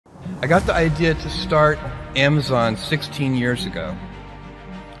I got the idea to start Amazon 16 years ago.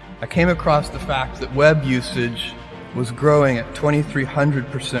 I came across the fact that web usage was growing at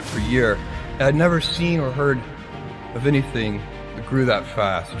 2,300% per year, and I'd never seen or heard of anything that grew that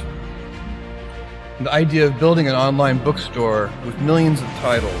fast. And the idea of building an online bookstore with millions of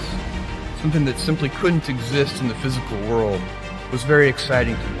titles, something that simply couldn't exist in the physical world, was very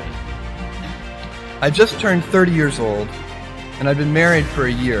exciting to me. I just turned 30 years old, and I'd been married for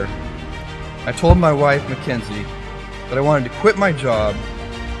a year. I told my wife, Mackenzie, that I wanted to quit my job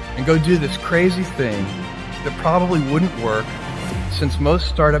and go do this crazy thing that probably wouldn't work, since most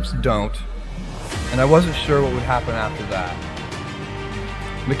startups don't, and I wasn't sure what would happen after that.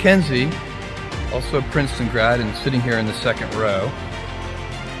 Mackenzie, also a Princeton grad and sitting here in the second row,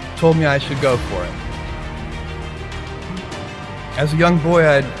 told me I should go for it. As a young boy,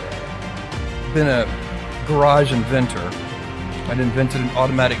 I'd been a garage inventor. I'd invented an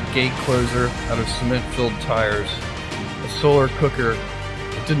automatic gate closer out of cement-filled tires, a solar cooker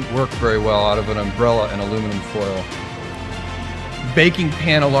that didn't work very well out of an umbrella and aluminum foil, baking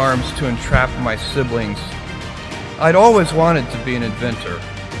pan alarms to entrap my siblings. I'd always wanted to be an inventor,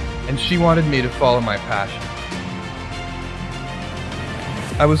 and she wanted me to follow my passion.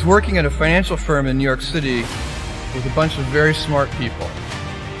 I was working at a financial firm in New York City with a bunch of very smart people,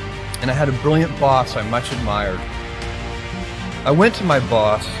 and I had a brilliant boss I much admired. I went to my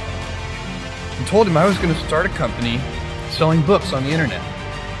boss and told him I was going to start a company selling books on the internet.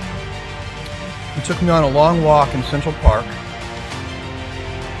 He took me on a long walk in Central Park,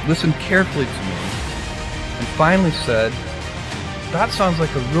 listened carefully to me, and finally said, "That sounds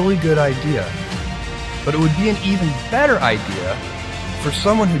like a really good idea, but it would be an even better idea for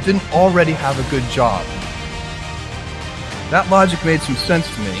someone who didn't already have a good job." That logic made some sense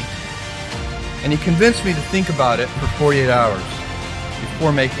to me, and he convinced me to think about it for 48 hours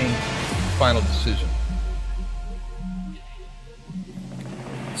before making the final decision.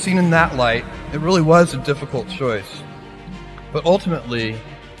 Seen in that light, it really was a difficult choice, but ultimately,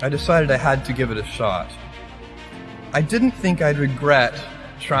 I decided I had to give it a shot. I didn't think I'd regret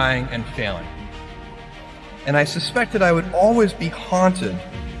trying and failing, and I suspected I would always be haunted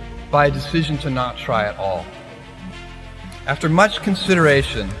by a decision to not try at all. After much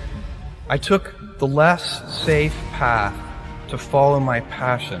consideration, I took the less safe path to follow my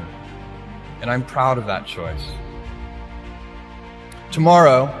passion, and I'm proud of that choice.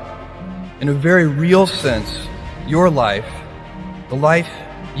 Tomorrow, in a very real sense, your life, the life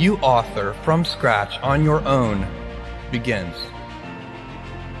you author from scratch on your own, begins.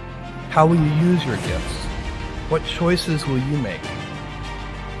 How will you use your gifts? What choices will you make?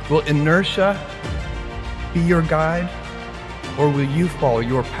 Will inertia be your guide, or will you follow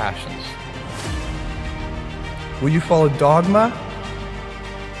your passions? Will you follow dogma,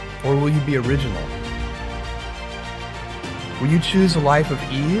 or will you be original? Will you choose a life of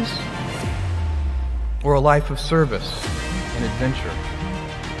ease, or a life of service and adventure?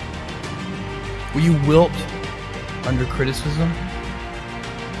 Will you wilt under criticism,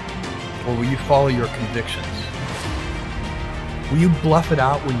 or will you follow your convictions? Will you bluff it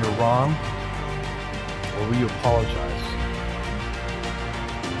out when you're wrong, or will you apologize?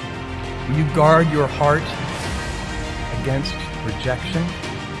 Will you guard your heart against rejection,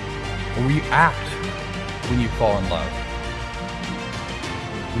 or will you act when you fall in love?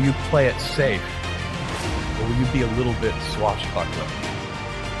 Will you play it safe, or will you be a little bit swashbuckler?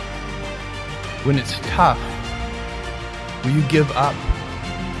 When it's tough, will you give up,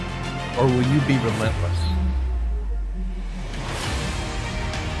 or will you be relentless?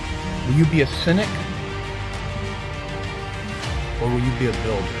 Will you be a cynic, or will you be a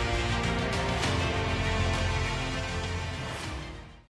builder?